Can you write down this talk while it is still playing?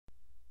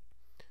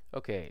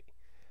Okay,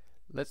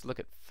 let's look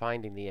at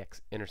finding the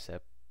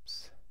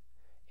x-intercepts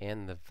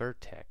and the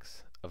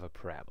vertex of a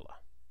parabola.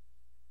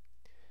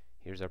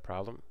 Here's our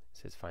problem. It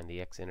says find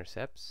the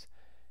x-intercepts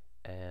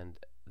and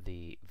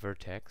the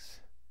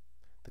vertex,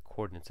 the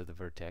coordinates of the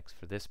vertex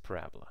for this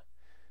parabola.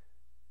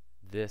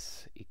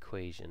 This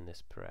equation,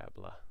 this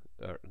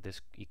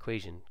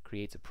equation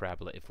creates a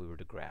parabola if we were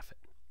to graph it.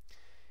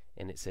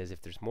 And it says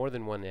if there's more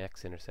than one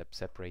x-intercept,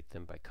 separate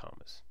them by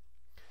commas.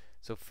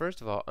 So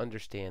first of all,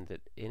 understand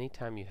that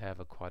anytime you have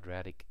a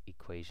quadratic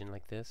equation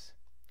like this,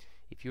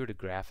 if you were to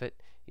graph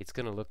it, it's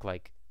going to look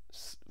like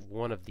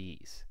one of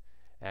these.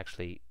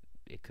 Actually,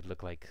 it could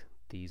look like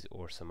these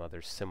or some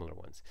other similar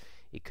ones.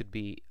 It could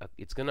be,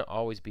 it's going to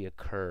always be a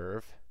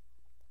curve,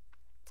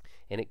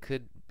 and it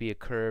could be a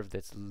curve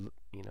that's,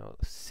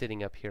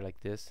 sitting up here like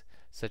this,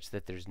 such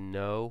that there's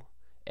no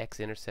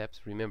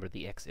x-intercepts. Remember,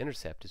 the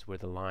x-intercept is where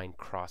the line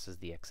crosses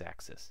the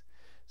x-axis.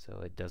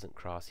 So it doesn't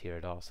cross here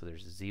at all, so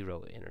there's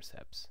 0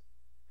 intercepts.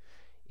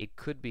 It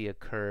could be a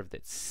curve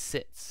that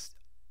sits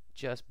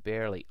just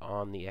barely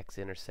on the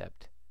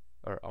x-intercept,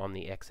 or on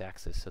the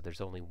x-axis, so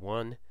there's only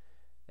one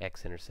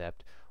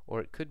x-intercept. Or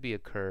it could be a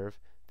curve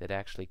that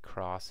actually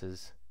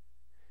crosses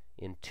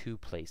in two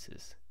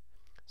places.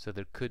 So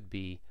there could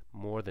be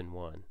more than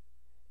one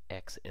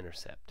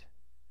x-intercept.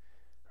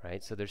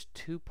 Right? So there's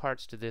two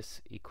parts to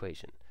this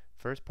equation.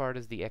 First part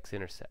is the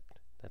x-intercept.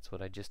 That's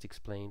what I just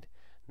explained.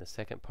 And the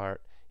second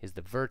part is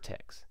the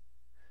vertex.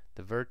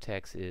 The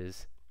vertex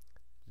is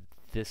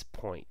this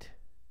point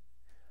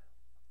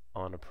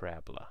on a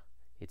parabola.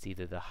 It's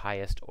either the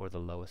highest or the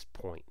lowest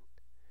point.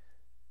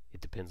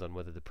 It depends on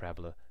whether the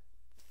parabola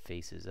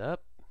faces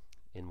up,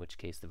 in which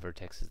case the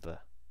vertex is the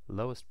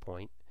lowest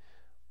point,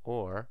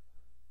 or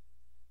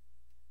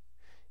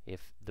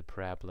if the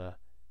parabola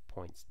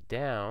points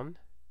down,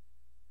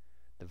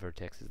 the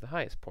vertex is the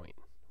highest point.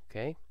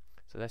 Okay?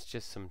 So that's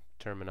just some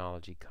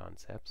terminology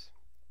concepts.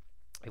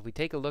 If we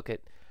take a look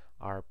at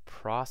our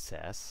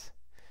process,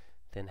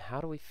 then how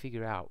do we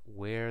figure out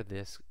where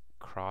this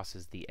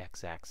crosses the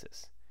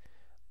x-axis?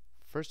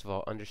 First of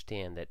all,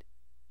 understand that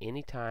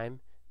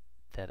anytime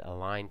that a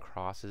line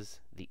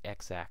crosses the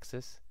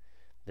x-axis,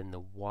 then the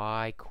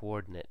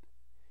y-coordinate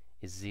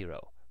is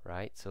 0,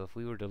 right? So if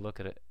we were to look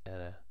at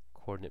a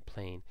coordinate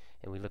plane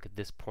and we look at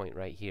this point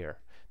right here,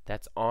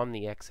 that's on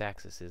the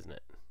x-axis, isn't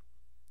it?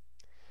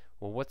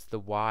 Well, what's the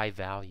y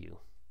value?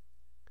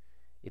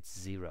 It's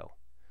 0.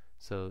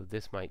 So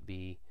this might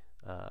be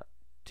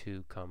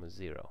 2,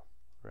 0,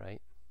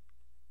 right?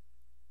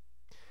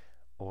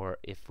 Or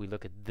if we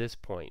look at this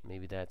point,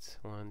 maybe that's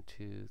 1,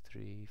 2,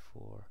 3,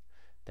 4.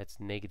 That's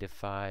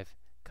 -5,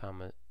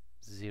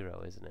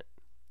 0, isn't it?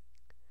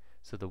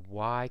 So the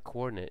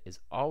y-coordinate is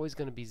always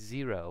going to be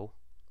 0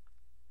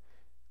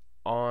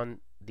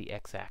 on the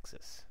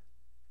x-axis.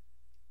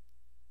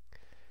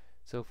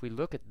 So if we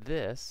look at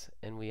this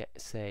and we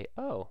say,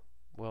 oh,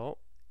 well,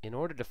 in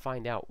order to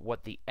find out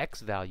what the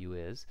x value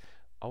is,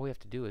 all we have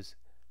to do is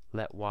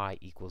let y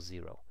equal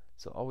 0.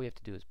 So all we have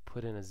to do is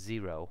put in a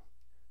 0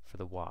 for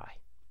the y.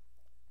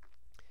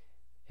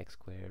 X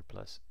squared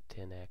plus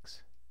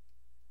 10x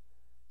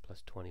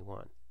plus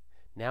 21.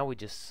 Now we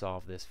just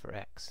solve this for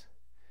x.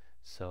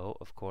 So,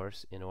 of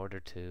course, in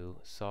order to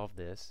solve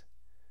this,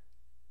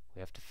 we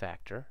have to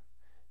factor.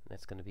 And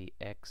that's going to be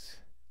x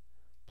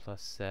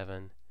plus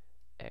 7,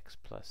 x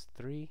plus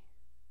 3.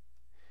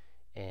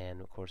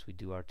 And, of course, we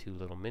do our two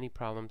little mini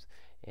problems.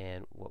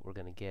 And what we're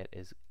going to get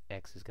is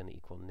x is going to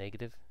equal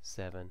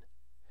 -7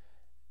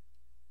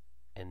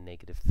 and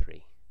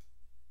 -3.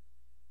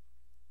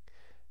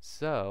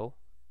 So,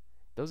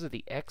 those are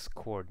the x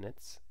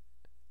coordinates.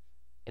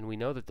 And we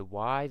know that the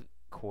y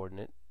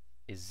coordinate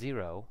is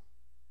 0.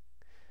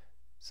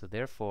 So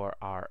therefore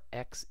our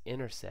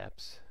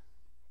x-intercepts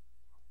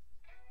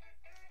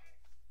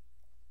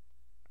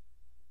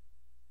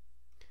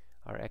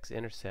are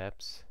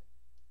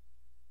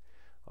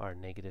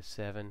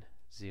 -7,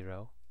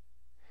 0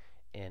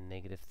 and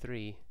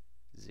 -3,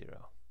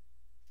 0.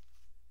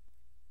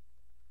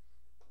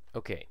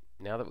 Okay,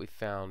 now that we've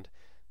found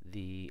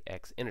the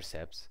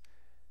x-intercepts,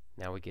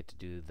 now we get to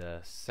do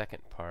the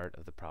second part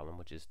of the problem,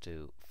 which is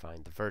to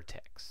find the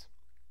vertex.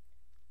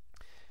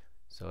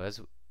 So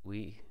as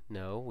we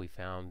know, we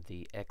found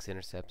the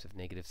x-intercepts of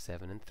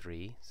 -7 and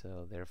 3,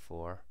 so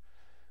therefore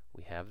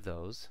we have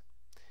those.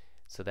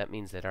 So that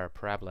means that our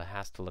parabola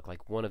has to look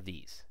like one of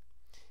these.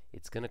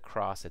 It's going to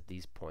cross at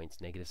these points,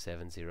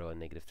 -7, 0,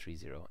 and -3,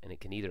 0, and it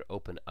can either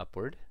open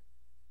upward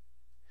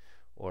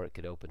or it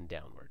could open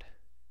downward.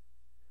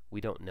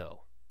 We don't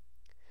know.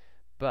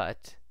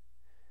 But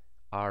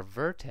our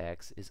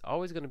vertex is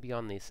always going to be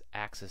on this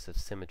axis of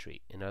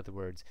symmetry. In other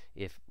words,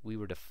 if we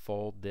were to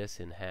fold this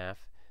in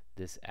half,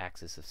 this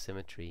axis of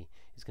symmetry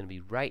is going to be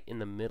right in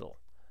the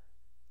middle,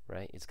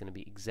 right? It's going to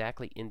be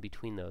exactly in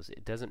between those.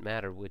 It doesn't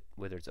matter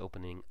whether it's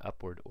opening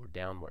upward or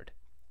downward.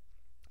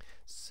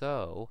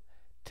 So,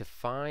 to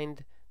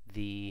find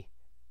the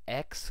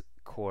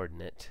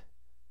x-coordinate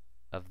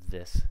of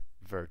this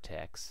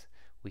vertex,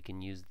 we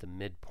can use the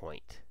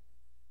midpoint.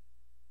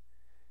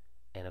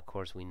 And of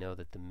course we know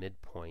that the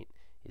midpoint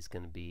is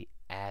going to be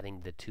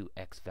adding the two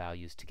x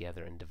values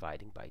together and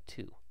dividing by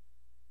 2.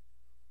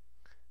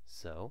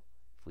 So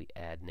if we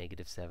add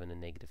negative 7 and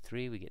negative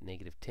 3, we get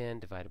negative 10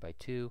 divided by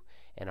 2,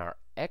 and our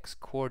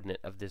x-coordinate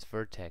of this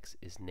vertex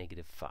is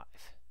negative 5.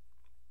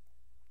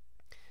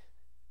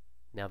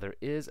 Now there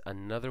is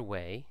another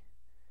way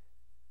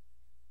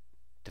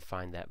to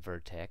find that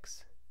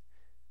vertex.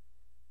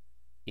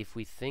 If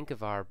we think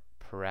of our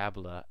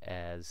parabola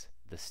as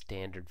the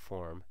standard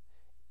form,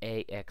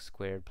 ax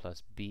squared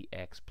plus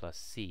bx plus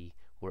c,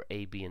 where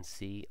a, b, and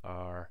c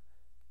are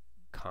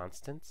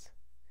constants,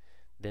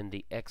 then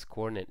the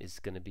x-coordinate is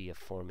going to be a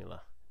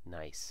formula.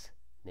 Nice.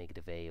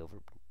 Negative b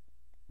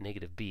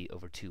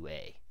over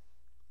 2a.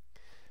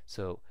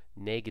 So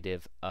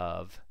negative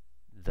of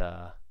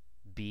the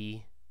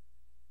b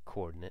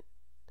coordinate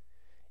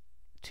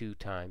 2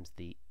 times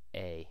the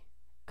a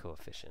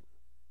coefficient.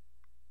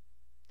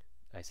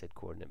 I said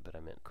coordinate, but I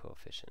meant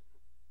coefficient.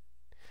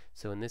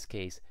 So in this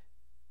case,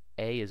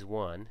 a is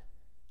 1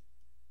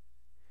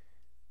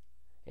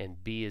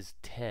 and b is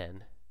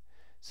 10.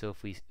 So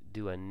if we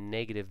do a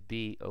negative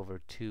b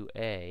over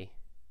 2a,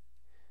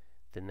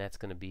 then that's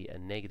going to be a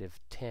negative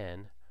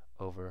 10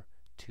 over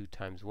 2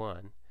 times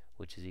 1,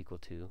 which is equal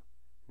to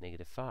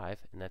negative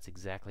 5, and that's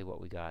exactly what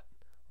we got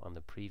on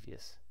the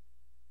previous.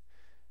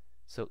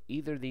 So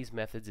either of these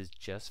methods is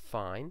just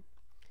fine.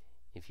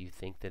 If you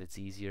think that it's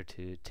easier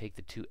to take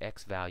the two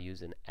x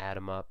values and add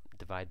them up,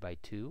 divide by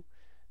 2,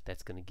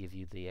 that's going to give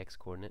you the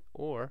x-coordinate,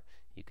 or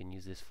you can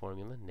use this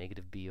formula,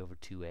 negative b over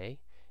 2a,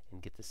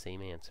 and get the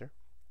same answer.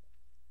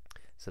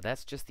 So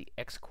that's just the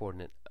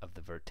x-coordinate of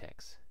the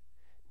vertex.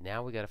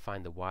 Now we got to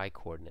find the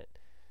y-coordinate.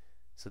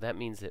 So that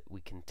means that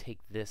we can take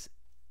this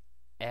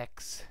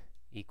x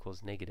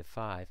equals negative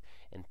 5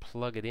 and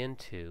plug it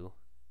into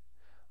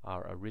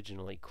our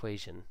original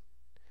equation,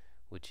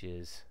 which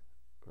is,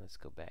 let's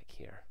go back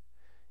here.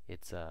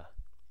 It's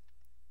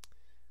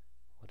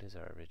what is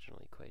our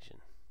original equation?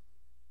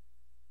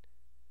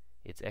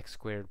 It's x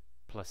squared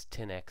plus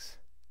 10x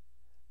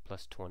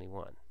plus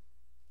 21.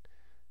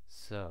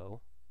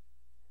 So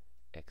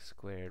x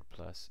squared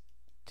plus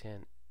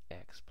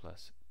 10x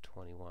plus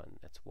 21,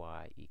 that's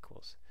y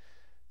equals.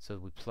 So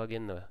we plug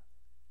in the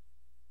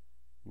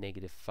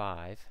negative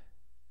 5,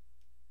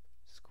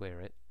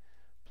 square it,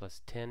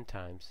 plus 10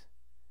 times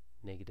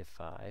negative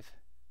 5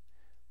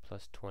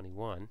 plus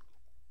 21,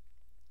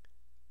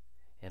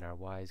 and our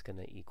y is going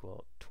to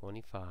equal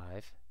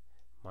 25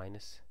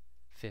 minus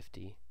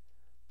 50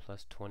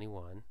 plus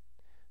 21.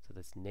 So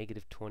that's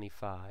negative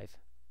 25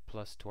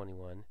 plus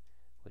 21,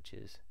 which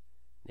is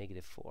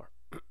negative 4.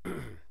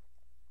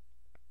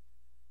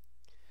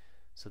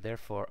 So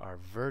therefore our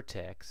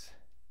vertex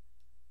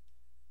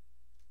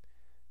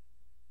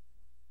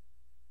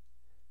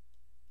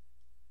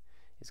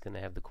is going to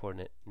have the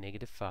coordinate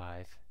negative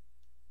 5,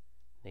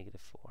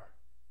 negative 4.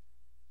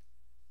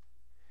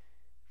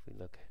 If we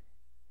look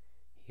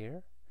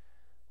here,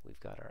 we've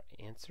got our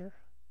answer.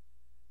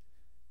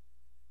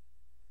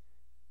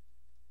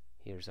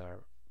 Here's our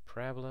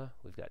parabola.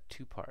 We've got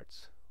two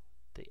parts,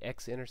 the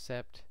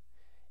x-intercept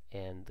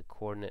and the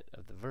coordinate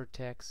of the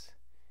vertex.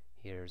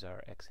 Here's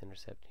our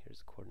x-intercept, here's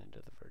the coordinate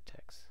of the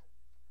vertex.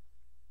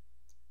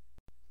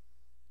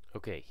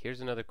 Okay,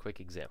 here's another quick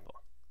example.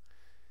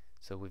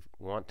 So we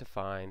want to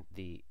find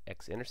the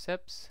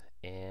x-intercepts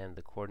and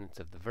the coordinates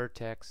of the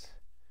vertex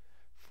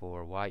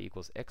for y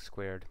equals x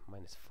squared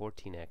minus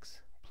 14x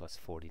plus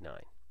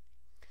 49.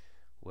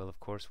 Well, of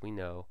course, we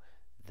know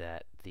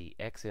that the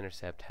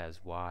x-intercept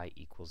has y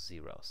equals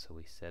 0. So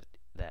we set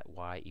that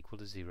y equal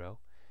to 0,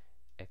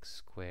 x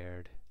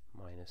squared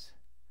minus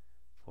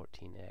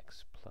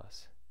 14x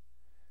plus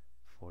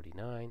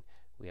 49.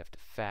 We have to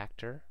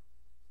factor.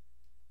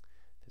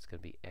 That's going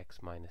to be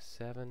x minus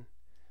 7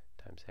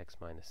 times x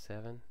minus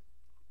 7.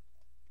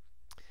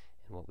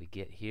 And what we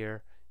get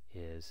here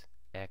is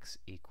x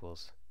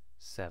equals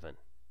 7.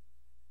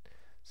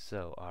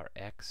 So our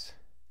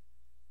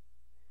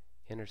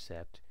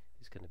x-intercept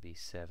is going to be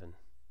 7,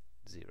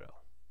 0.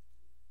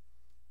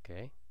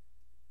 Okay?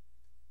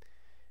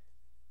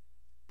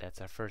 That's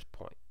our first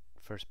part.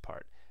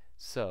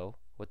 So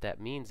what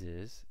that means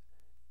is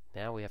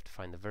now we have to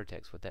find the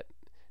vertex.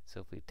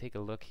 So if we take a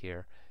look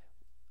here,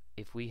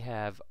 if we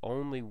have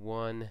only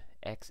one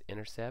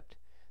x-intercept,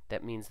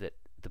 that means that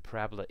the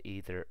parabola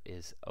either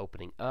is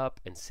opening up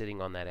and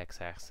sitting on that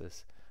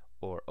x-axis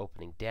or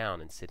opening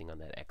down and sitting on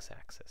that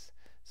x-axis.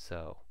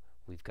 So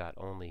we've got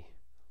only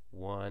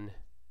one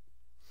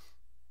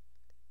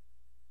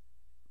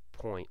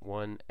point,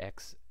 one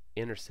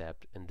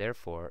x-intercept, and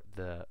therefore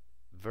the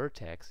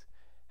vertex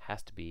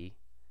has to be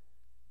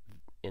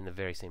in the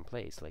very same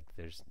place. Like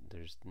there's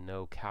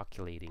no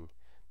calculating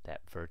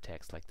that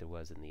vertex like there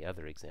was in the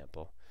other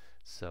example.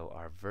 So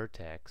our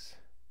vertex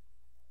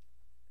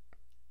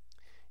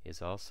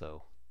is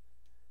also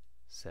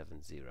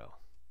 7, 0,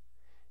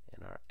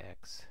 and our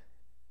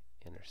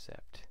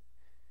x-intercept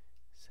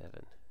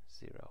 7,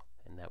 0,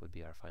 and that would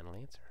be our final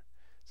answer.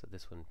 So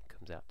this one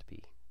comes out to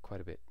be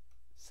quite a bit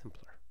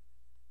simpler.